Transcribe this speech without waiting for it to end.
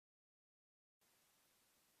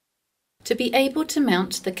To be able to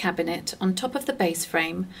mount the cabinet on top of the base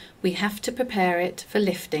frame, we have to prepare it for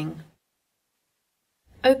lifting.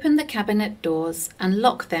 Open the cabinet doors and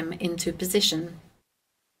lock them into position.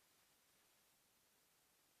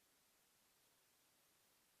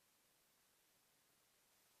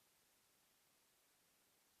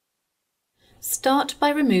 Start by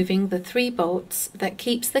removing the 3 bolts that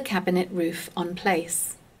keeps the cabinet roof on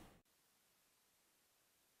place.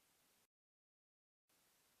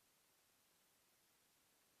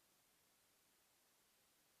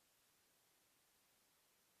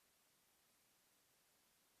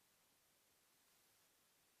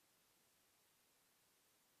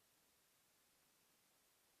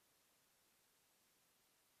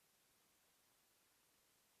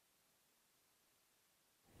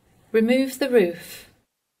 Remove the roof.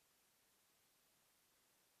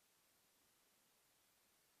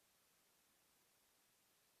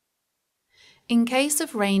 In case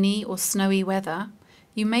of rainy or snowy weather,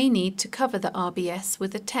 you may need to cover the RBS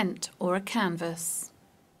with a tent or a canvas.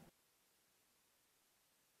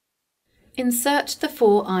 Insert the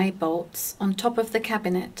 4 eye bolts on top of the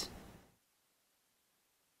cabinet.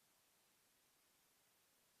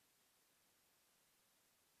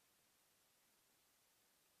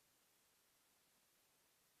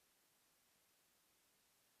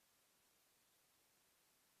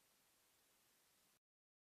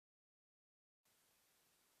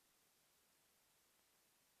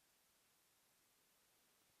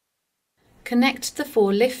 Connect the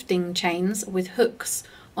 4 lifting chains with hooks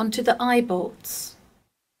onto the eye bolts.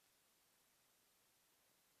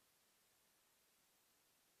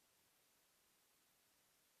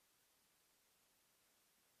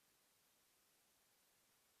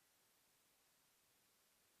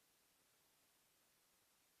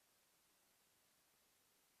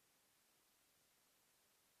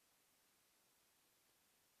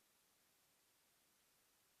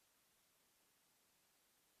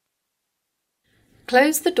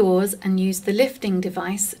 Close the doors and use the lifting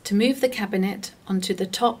device to move the cabinet onto the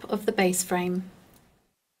top of the base frame.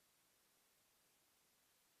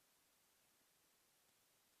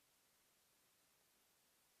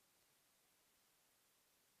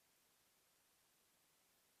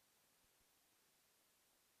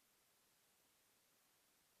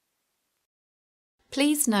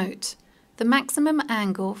 Please note, the maximum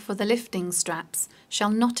angle for the lifting straps shall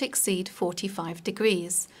not exceed 45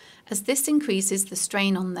 degrees, as this increases the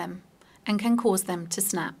strain on them and can cause them to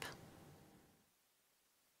snap.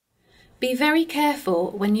 Be very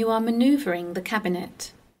careful when you are manoeuvring the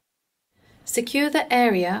cabinet. Secure the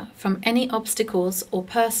area from any obstacles or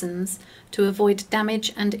persons to avoid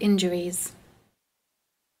damage and injuries.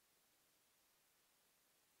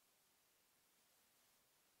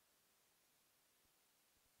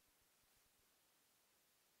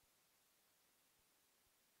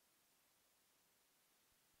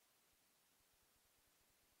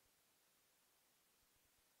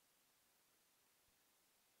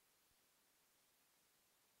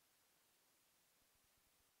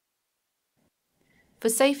 For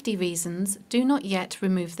safety reasons, do not yet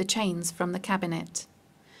remove the chains from the cabinet.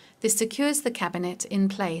 This secures the cabinet in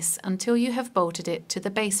place until you have bolted it to the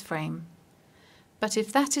base frame. But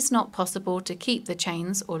if that is not possible to keep the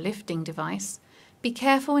chains or lifting device, be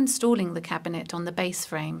careful installing the cabinet on the base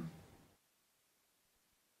frame.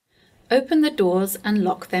 Open the doors and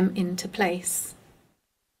lock them into place.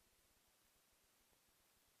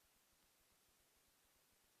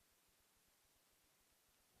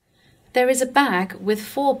 There is a bag with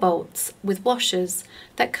 4 bolts with washers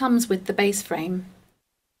that comes with the base frame.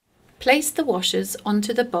 Place the washers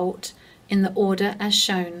onto the bolt in the order as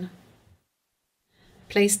shown.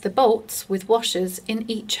 Place the bolts with washers in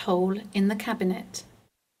each hole in the cabinet.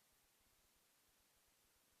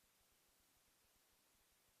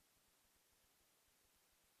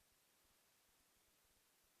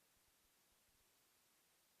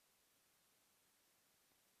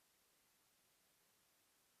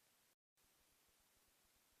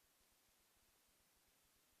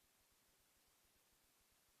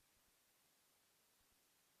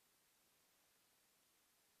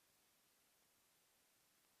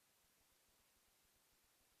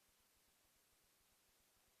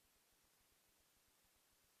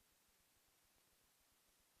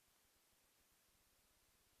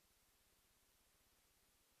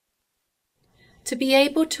 To be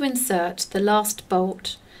able to insert the last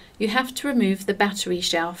bolt, you have to remove the battery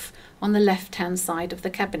shelf on the left-hand side of the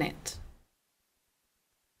cabinet.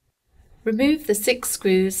 Remove the 6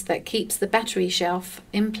 screws that keeps the battery shelf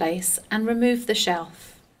in place and remove the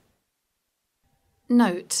shelf.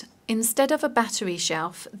 Note, instead of a battery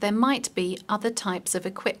shelf, there might be other types of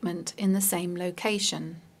equipment in the same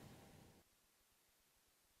location.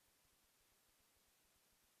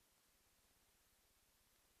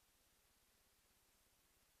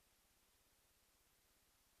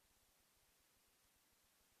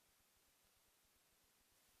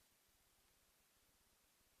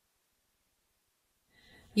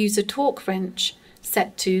 Use a torque wrench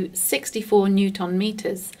set to 64 Newton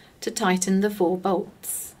meters to tighten the 4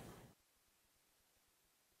 bolts.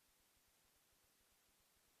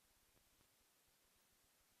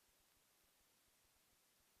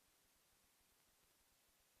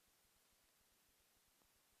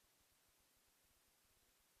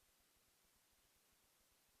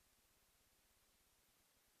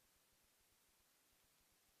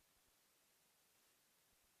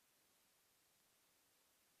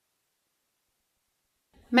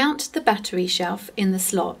 Mount the battery shelf in the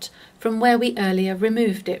slot from where we earlier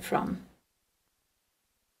removed it from.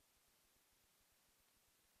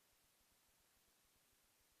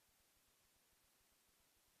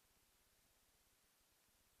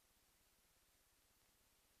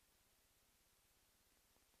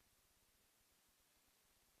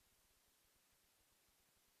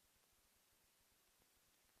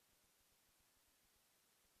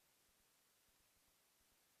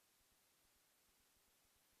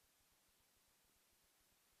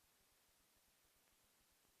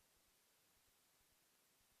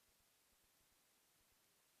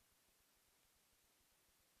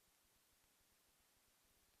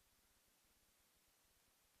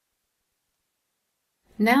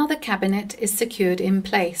 Now the cabinet is secured in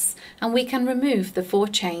place and we can remove the 4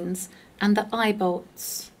 chains and the eye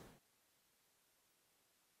bolts.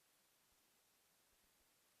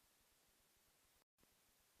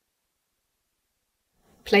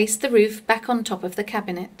 Place the roof back on top of the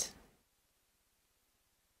cabinet.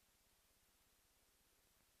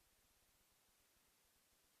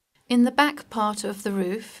 In the back part of the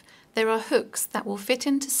roof, there are hooks that will fit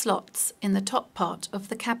into slots in the top part of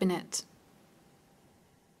the cabinet.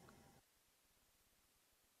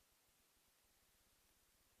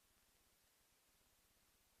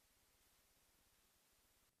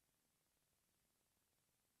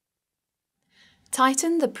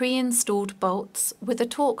 Tighten the pre-installed bolts with a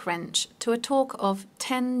torque wrench to a torque of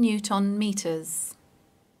 10 Newton meters.